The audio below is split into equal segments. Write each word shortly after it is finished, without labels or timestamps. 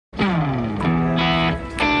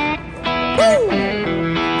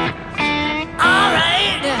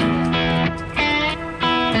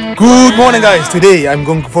Good morning, guys. Today I'm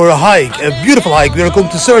going for a hike, a beautiful hike. We are going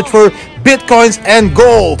to search for bitcoins and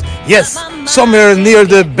gold. Yes, somewhere near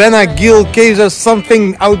the Benagil caves or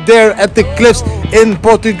something out there at the cliffs in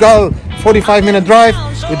Portugal. 45-minute drive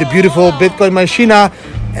with the beautiful Bitcoin machina.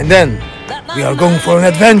 And then we are going for an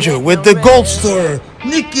adventure with the goldster,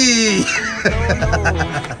 Nikki.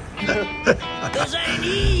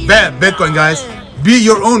 Bam, Bitcoin, guys. Be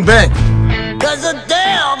your own bank. Cause the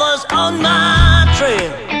devil's on my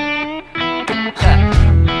trail.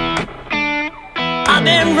 I've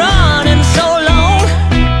been running so long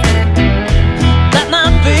that my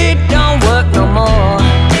feet don't work no more.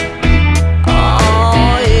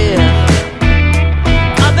 Oh yeah,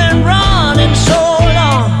 I've been running so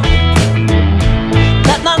long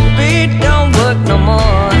that my feet don't work no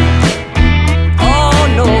more. Oh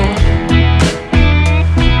no,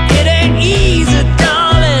 it ain't easy,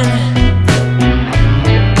 darling,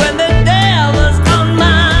 when the devil's on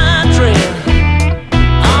my trail.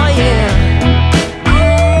 Oh yeah.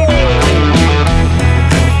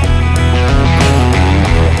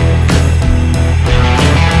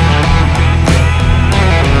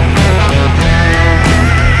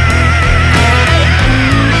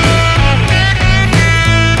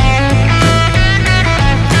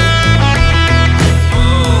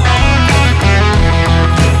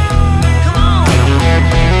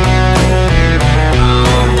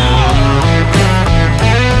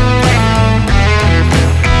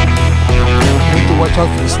 Watch out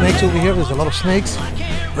for the snakes over here. There's a lot of snakes,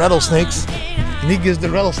 rattlesnakes. Nick is the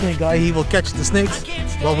rattlesnake guy. He will catch the snakes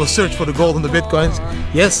while we'll search for the gold and the bitcoins.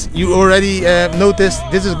 Yes, you already noticed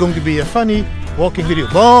this is going to be a funny walking video.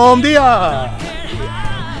 Bom dia!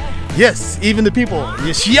 Yes, even the people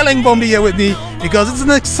is yelling bom dia with me because it's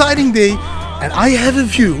an exciting day and I have a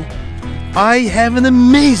view. I have an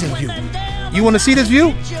amazing view. You want to see this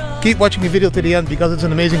view? Keep watching the video to the end because it's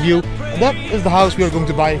an amazing view. And that is the house we are going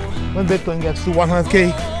to buy when Bitcoin gets to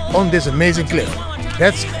 100k on this amazing cliff.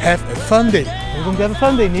 Let's have a fun day. We're going to have a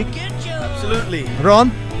fun day, Nick. Absolutely.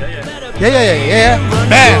 Ron? Yeah.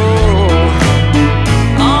 Bam!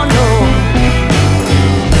 Oh no.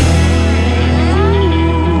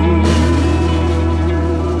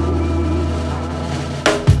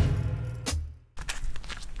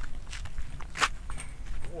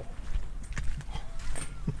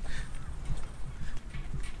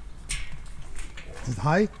 Is it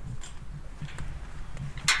high?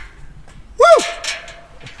 Woo!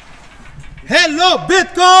 Hello,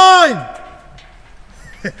 Bitcoin!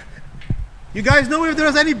 You guys know if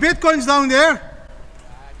there's any Bitcoins down there?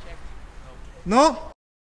 No?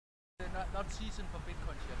 Not season for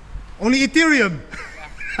Bitcoin yet. Only Ethereum.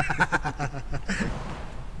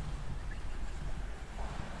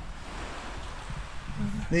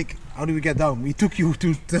 Nick, how do we get down? We took you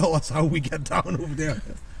to tell us how we get down over there.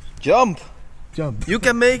 Jump! Jump. You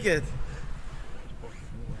can make it!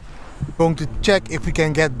 We're going to check if we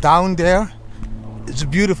can get down there. It's a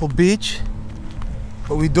beautiful beach,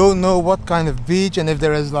 but we don't know what kind of beach and if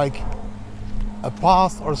there is like a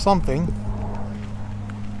path or something.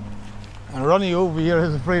 And Ronnie over here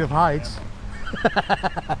is afraid of heights.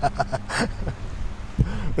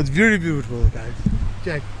 It's very beautiful, guys.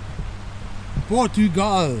 Check.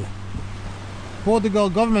 Portugal. Portugal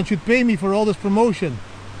government should pay me for all this promotion.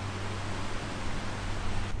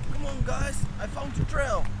 Come on guys, I found the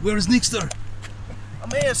trail. Where is Nickster?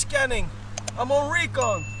 I'm here scanning. I'm on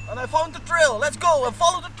recon and I found the trail. Let's go and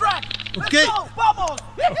follow the track. Okay. Let's go, vamos!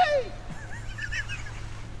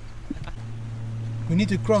 We need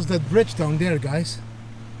to cross that bridge down there, guys.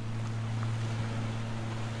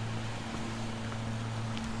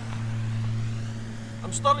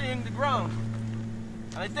 I'm studying the ground.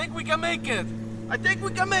 And I think we can make it.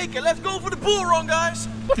 Let's go for the bull run, guys.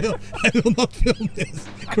 I will not film this,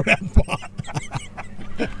 Grandpa.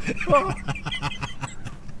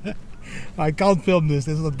 I can't film this.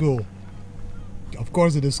 This is not cool. Of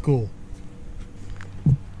course it is cool.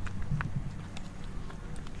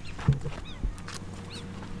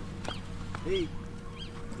 Hey,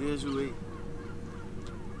 there's a way.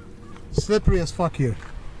 Slippery as fuck here,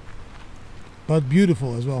 but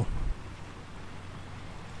beautiful as well.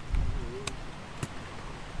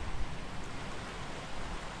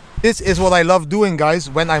 This is what I love doing, guys.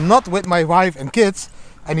 When I'm not with my wife and kids,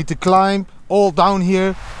 I need to climb all down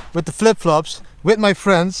here with the flip-flops with my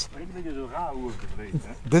friends.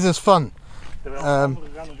 This is fun.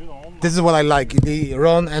 This is what I like.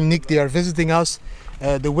 Ron and Nick, they are visiting us.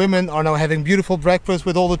 The women are now having beautiful breakfast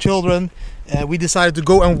with all the children. We decided to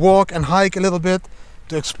go and walk and hike a little bit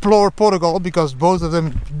to explore Portugal because both of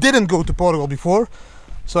them didn't go to Portugal before.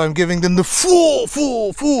 So I'm giving them the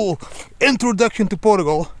full introduction to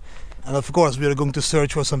Portugal. And of course we are going to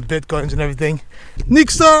search for some bitcoins and everything.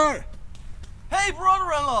 Nixar! Hey,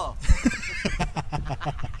 brother-in-law!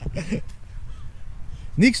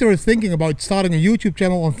 Nixar is thinking about starting a YouTube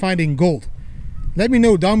channel on finding gold. Let me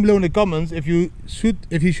know down below in the comments if he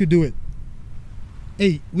should do it.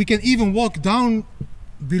 Hey, we can even walk down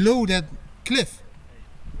below that cliff.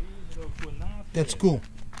 That's cool.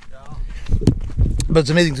 But it's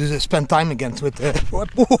amazing to spend time again with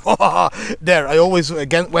there. I always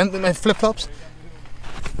again went with my flip-flops.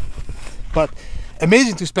 But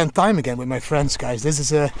amazing to spend time again with my friends, guys. This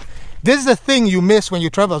is a thing you miss when you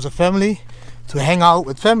travel as a family, to hang out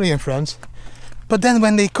with family and friends. But then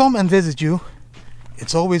when they come and visit you,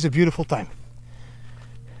 it's always a beautiful time.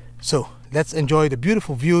 So let's enjoy the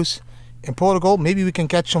beautiful views in Portugal. Maybe we can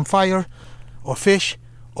catch some fire, or fish,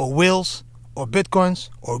 or whales, or bitcoins,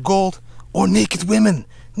 or gold, or naked women.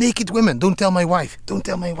 Naked women. Don't tell my wife. Don't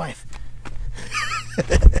tell my wife.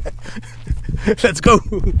 Let's go.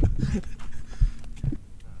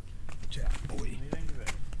 Ja, boy.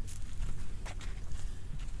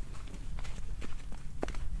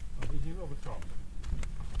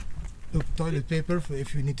 Look, toilet paper for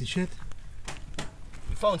if you need to shit.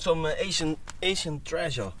 We found some Asian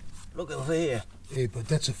treasure. Look over here. Hey, but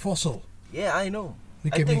that's a fossil. Yeah, I know.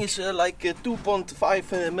 We I can think make- it's like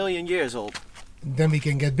 2.5 million years old. Then we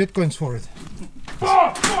can get bitcoins for it.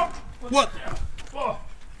 What?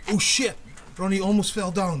 Oh shit! Ronnie almost fell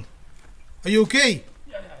down. Are you okay?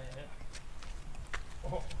 Yeah.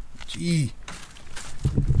 Gee.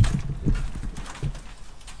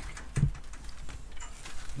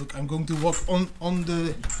 Look, I'm going to walk on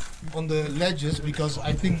the ledges because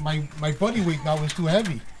I think my body weight now is too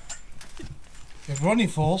heavy. If Ronnie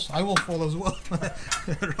falls, I will fall as well.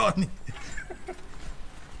 Ronnie.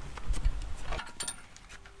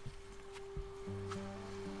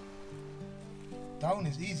 Down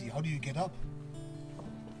is easy. How do you get up?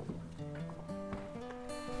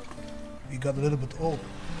 We got a little bit old.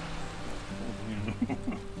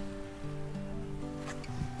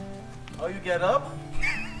 How you get up?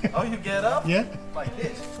 How you get up? Yeah? Like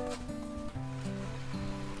this.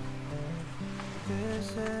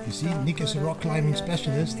 You see, Nick is a rock climbing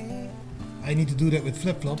specialist. I need to do that with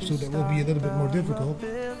flip-flops, so that will be a little bit more difficult.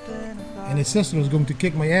 And his sister is going to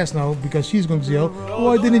kick my ass now because she's going to yell,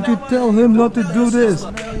 "Why didn't you tell him not to do this?"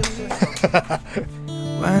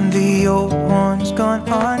 When the old one's gone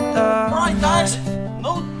under. Alright guys,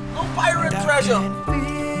 no pirate treasure.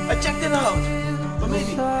 I checked it out. But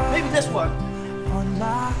maybe this one.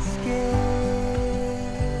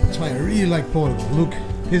 That's why I really like Portugal. Look,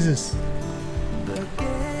 this is...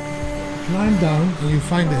 Climb down and you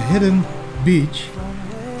find a hidden beach.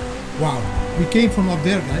 Wow, we came from up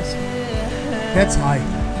there, guys. That's high.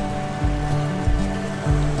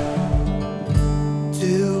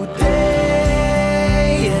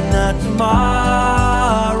 Today and not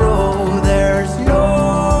tomorrow. There's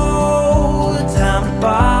no time to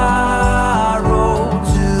borrow.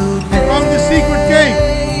 I found the secret cave.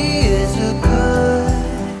 Today is a good.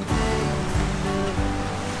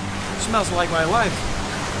 Smells like my wife.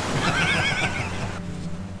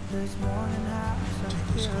 This morning I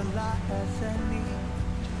feel like I said me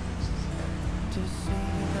to see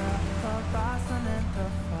the horizon and the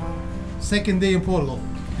fall. Second day in Portugal.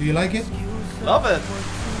 Do you like it? Love it.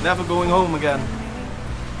 Never going home again.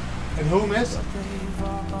 And home is?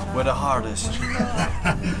 Where the heart is.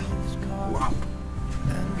 Wow.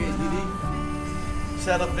 Okay, Didi.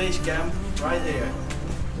 Set up base camp right here.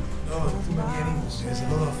 No, too many animals. There's a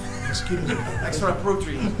lot of mosquitoes. Extra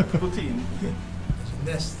protein. Protein. There's a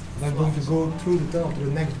nest. And I'm going to go through the tunnel to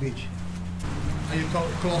the next beach. Are you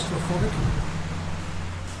claustrophobic?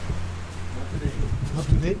 Not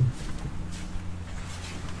today.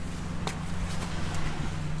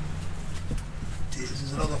 This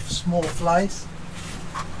is a lot of small flies.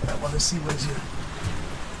 I want to see what is here.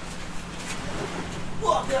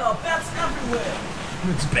 Look, there are bats everywhere.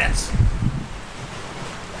 It's bats.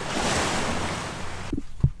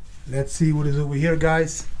 Let's see what is over here,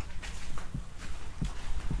 guys.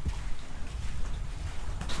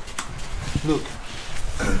 Look,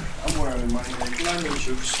 I'm wearing my climbing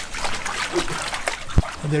shoes.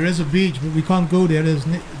 there is a beach, but we can't go there. It's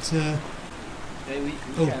Okay, we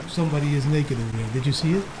oh, can. somebody is naked over there. Did you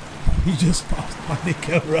see it? He just passed by the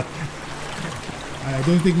camera. I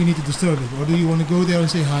don't think we need to disturb it. Or do you want to go there and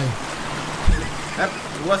say hi?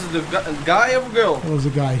 Was it the guy or girl? That was the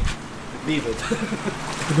guy. Leave it.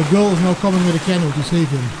 But the girl is now coming with a canoe to save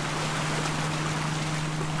him.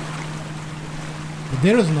 But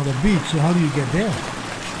there is another beach, so how do you get there?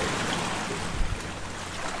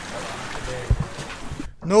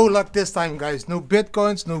 No luck this time, guys. No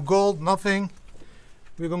bitcoins, no gold, nothing.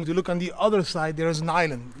 We're going to look on the other side. There is an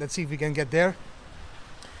island. Let's see if we can get there.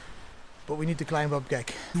 But we need to climb up,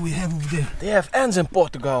 Gek. What do we have over there? They have ants in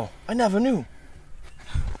Portugal. I never knew.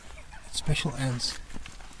 Special ants.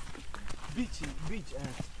 Beach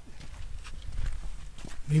ants.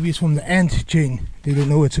 Maybe it's from the ant chain. They don't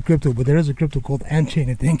know it's a crypto, but there is a crypto called ant chain,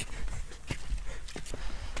 I think.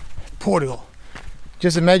 Portugal.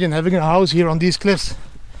 Just imagine having a house here on these cliffs.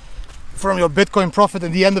 From your Bitcoin profit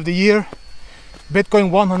at the end of the year.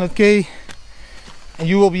 Bitcoin 100k. And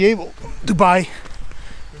you will be able to buy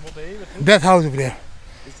that house over there.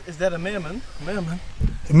 Is that a merman? A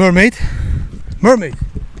mermaid? Mermaid.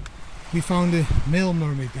 We found a male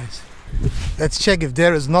mermaid, guys. Let's check if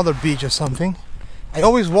there is another beach or something. I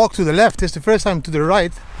always walk to the left. It's the first time to the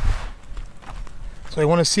right. So I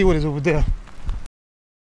want to see what is over there.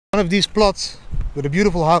 One of these plots with a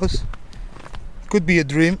beautiful house could be a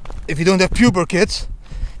dream if you don't have puber kids.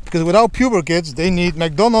 Because without puber kids, they need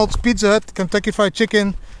McDonald's, Pizza Hut, Kentucky Fried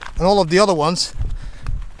Chicken, and all of the other ones.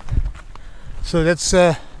 So that's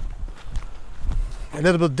a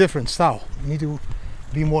little bit different style. You need to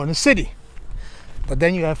be more in the city. But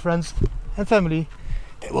then you have friends and family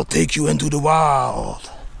that will take you into the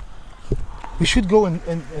wild. We should go and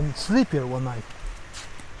sleep here one night.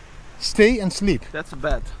 Stay and sleep. That's a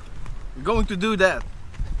bet. We're going to do that.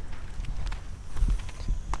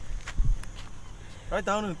 Write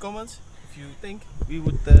down in the comments if you think we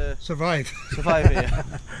would survive here.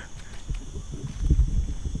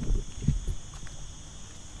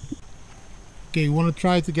 Okay, you want to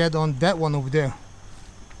try to get on that one over there.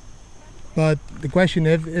 But the question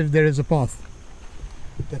is if there is a path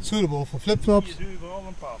that's suitable for flip-flops.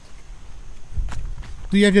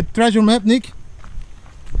 Do you have your treasure map, Nick?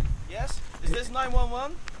 Yes. Is this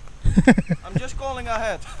 911? I'm just calling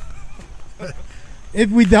ahead. If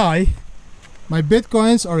we die, my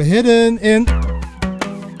bitcoins are hidden in...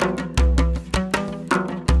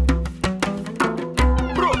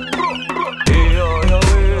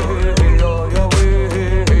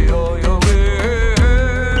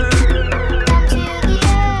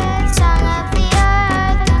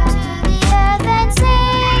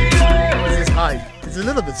 It's a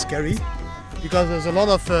little bit scary because there's a lot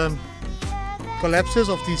of collapses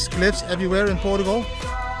of these cliffs everywhere in Portugal,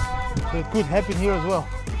 so it could happen here as well.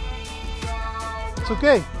 It's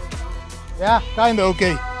okay, yeah, kinda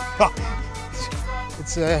okay.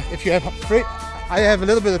 It's if you have afraid, I have a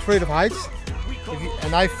little bit afraid of heights,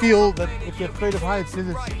 and I feel that if you're afraid of heights, this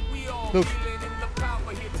is, look,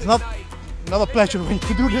 it's not a pleasure when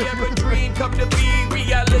you do this.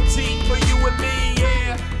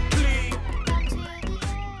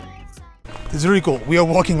 It's really cool. We are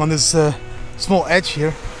walking on this small edge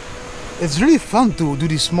here. It's really fun to do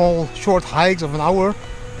these small, short hikes of an hour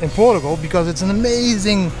in Portugal because it's an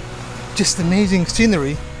amazing, just amazing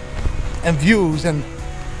scenery and views, and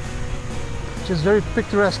just very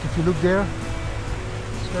picturesque. If you look there,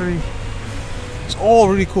 it's all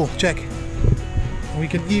really cool. Check. And we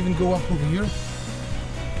can even go up over here.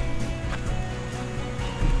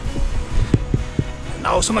 And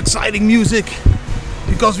now some exciting music.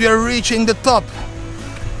 Because we are reaching the top.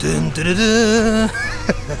 Dun, dun, dun, dun.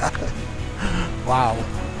 Wow.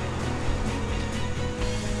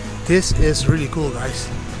 This is really cool, guys.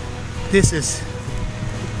 It's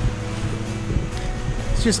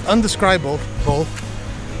just undescribable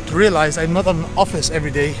to realize I'm not in an office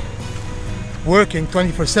every day working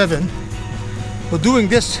 24/7, but doing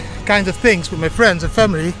this kind of things with my friends and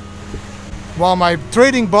family while my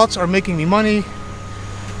trading bots are making me money,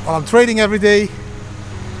 while I'm trading every day,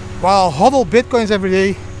 while I hodl bitcoins every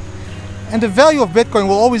day, and the value of Bitcoin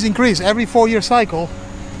will always increase every 4-year cycle.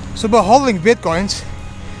 So by hodling bitcoins,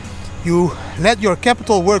 you let your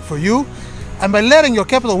capital work for you, and by letting your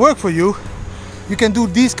capital work for you, you can do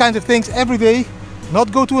these kinds of things every day,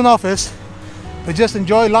 not go to an office, but just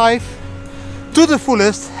enjoy life to the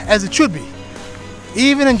fullest as it should be.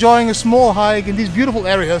 Even enjoying a small hike in these beautiful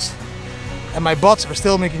areas, and my bots are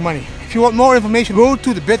still making money. If you want more information, go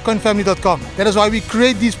to thebitcoinfamily.com. That is why we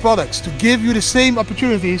create these products, to give you the same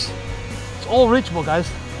opportunities. It's all reachable, guys.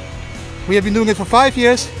 We have been doing it for 5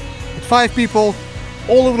 years with 5 people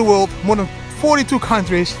all over the world, more than 42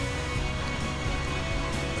 countries,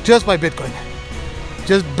 just by Bitcoin,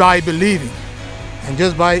 just by believing, and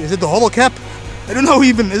just by, is it the hodl cap? I don't know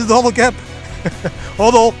even, is it the hodl cap?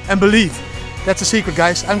 Hodl and believe. That's the secret,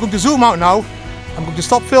 guys. I'm going to zoom out now. I'm going to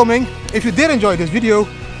stop filming. If you did enjoy this video,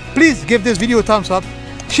 please give this video a thumbs up,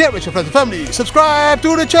 share it with your friends and family, subscribe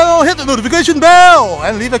to the channel, hit the notification bell,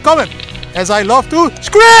 and leave a comment, as I love to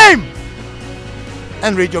scream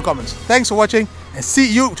and read your comments. Thanks for watching. and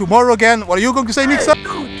see you tomorrow again. What are you going to say, Nixa?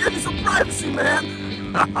 Dude, give me some privacy, man.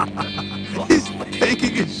 He's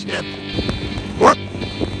taking his shit. What?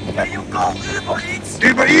 Can you call Uber Eats?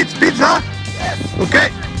 Uber Eats pizza? Yes. Okay,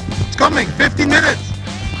 it's coming. 15 minutes.